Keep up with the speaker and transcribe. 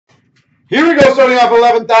Here we go, starting off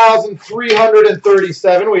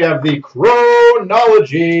 11,337. We have the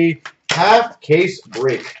Chronology half case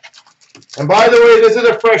break. And by the way, this is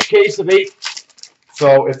a fresh case of 8.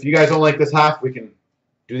 So if you guys don't like this half, we can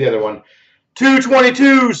do the other one.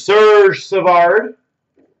 222 Serge Savard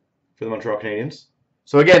for the Montreal Canadiens.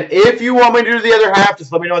 So again, if you want me to do the other half,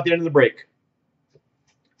 just let me know at the end of the break.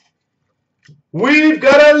 We've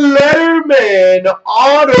got a Letterman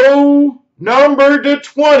auto number to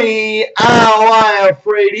 20, Al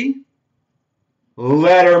Iafrate.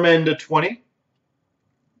 Letterman to 20.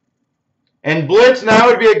 And Blitz, now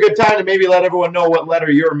would be a good time to maybe let everyone know what letter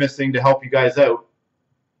you're missing to help you guys out.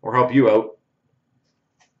 Or help you out.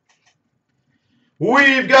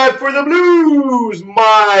 We've got for the Blues,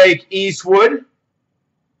 Mike Eastwood.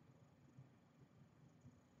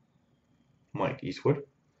 Mike Eastwood.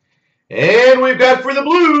 And we've got for the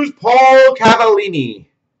Blues, Paul Cavallini.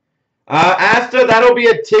 Asta, that'll be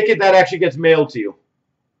a ticket that actually gets mailed to you.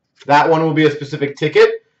 That one will be a specific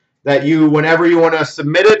ticket that you, whenever you want to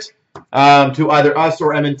submit it to either us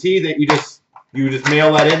or M&T, that you just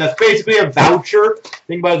mail that in. That's basically a voucher.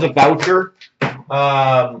 Think about it as a voucher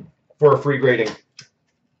for free grading.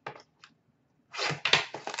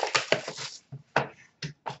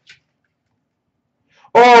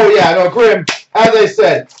 Oh yeah, no, Grim. As I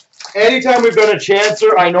said, anytime we've done a chancer,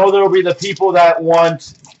 I know there will be the people that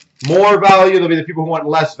want more value. There'll be the people who want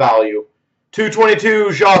less value.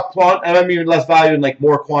 222 Jacques Plante, and I mean less value and like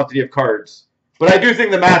more quantity of cards. But I do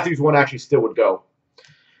think the Matthews one actually still would go.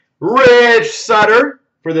 Rich Sutter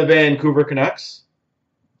for the Vancouver Canucks.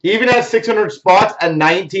 Even at 600 spots at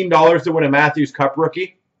 $19 to win a Matthews Cup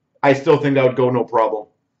rookie, I still think that would go no problem.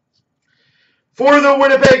 For the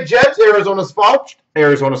Winnipeg Jets, Arizona spot,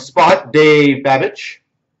 Dave Babich.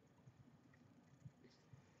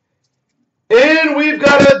 And we've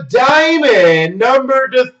got a diamond, number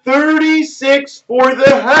to 36 for the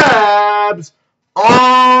Habs,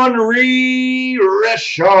 Henri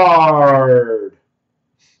Richard.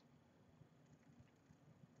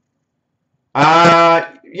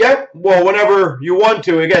 Yeah, well, whenever you want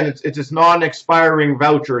to. Again, it's this non-expiring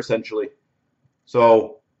voucher, essentially.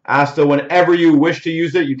 So, Asta, whenever you wish to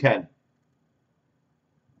use it, you can.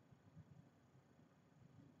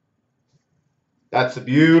 That's the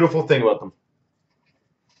beautiful thing about them.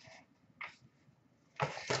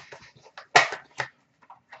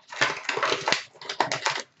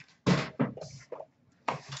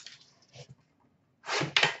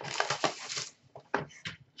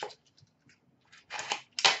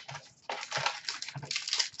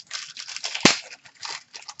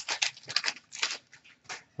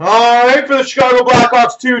 All right, for the Chicago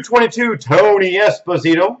Blackhawks, 222, Tony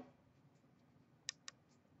Esposito.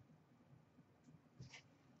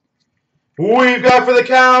 We've got for the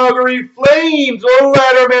Calgary Flames,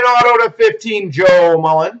 Letterman auto to 15, Joe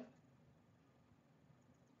Mullen.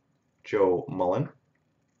 Joe Mullen.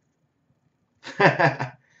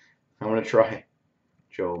 I'm going to try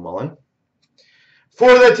Joe Mullen.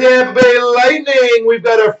 For the Tampa Bay Lightning, we've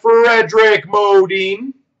got a Frederick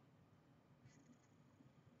Modine.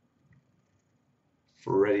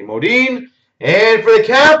 Freddie Modine. And for the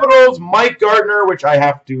Capitals, Mike Gardner, which I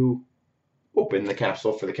have to open the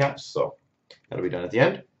capsule for the Caps, so that'll be done at the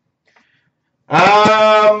end.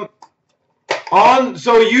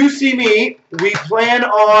 So you see me, we plan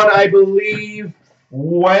on, I believe,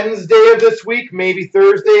 Wednesday of this week, maybe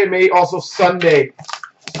Thursday, and maybe also Sunday.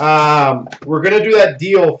 We're going to do that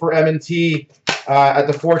deal for M&T at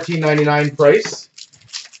the $14.99 price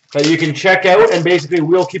that you can check out, and basically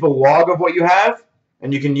we'll keep a log of what you have.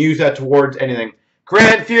 And you can use that towards anything.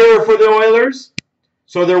 Grant Fuhrer for the Oilers.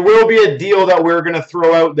 So there will be a deal that we're going to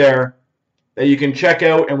throw out there that you can check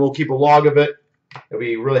out, and we'll keep a log of it. It'll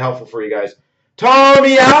be really helpful for you guys.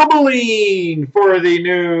 Tommy Albeline for the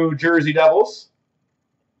New Jersey Devils.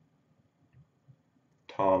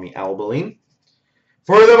 Tommy Albeline.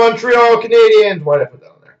 For the Montreal Canadiens, why did I put that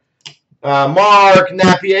on there? Mark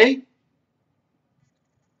Napier.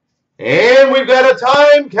 And we've got a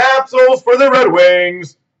time capsules for the Red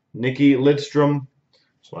Wings. Nikki Lidstrom.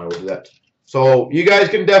 That's why I will do that. So you guys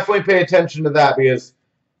can definitely pay attention to that, because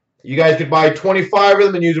you guys could buy 25 of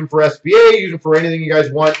them and use them for SBA, use them for anything you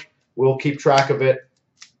guys want. We'll keep track of it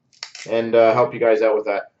and help you guys out with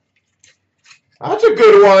that. That's a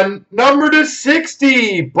good one. Number to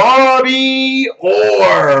 60, Bobby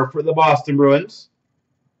Orr for the Boston Bruins.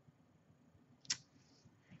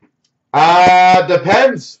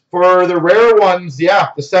 Depends. For the rare ones, yeah,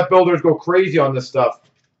 the set builders go crazy on this stuff.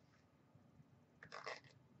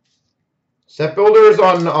 Set builders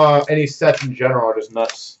on any sets in general are just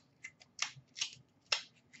nuts.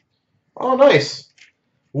 Oh, nice.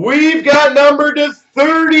 We've got number to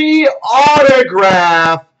 30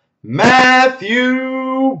 autograph,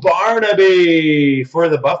 Matthew Barnaby for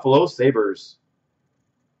the Buffalo Sabres.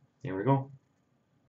 Here we go.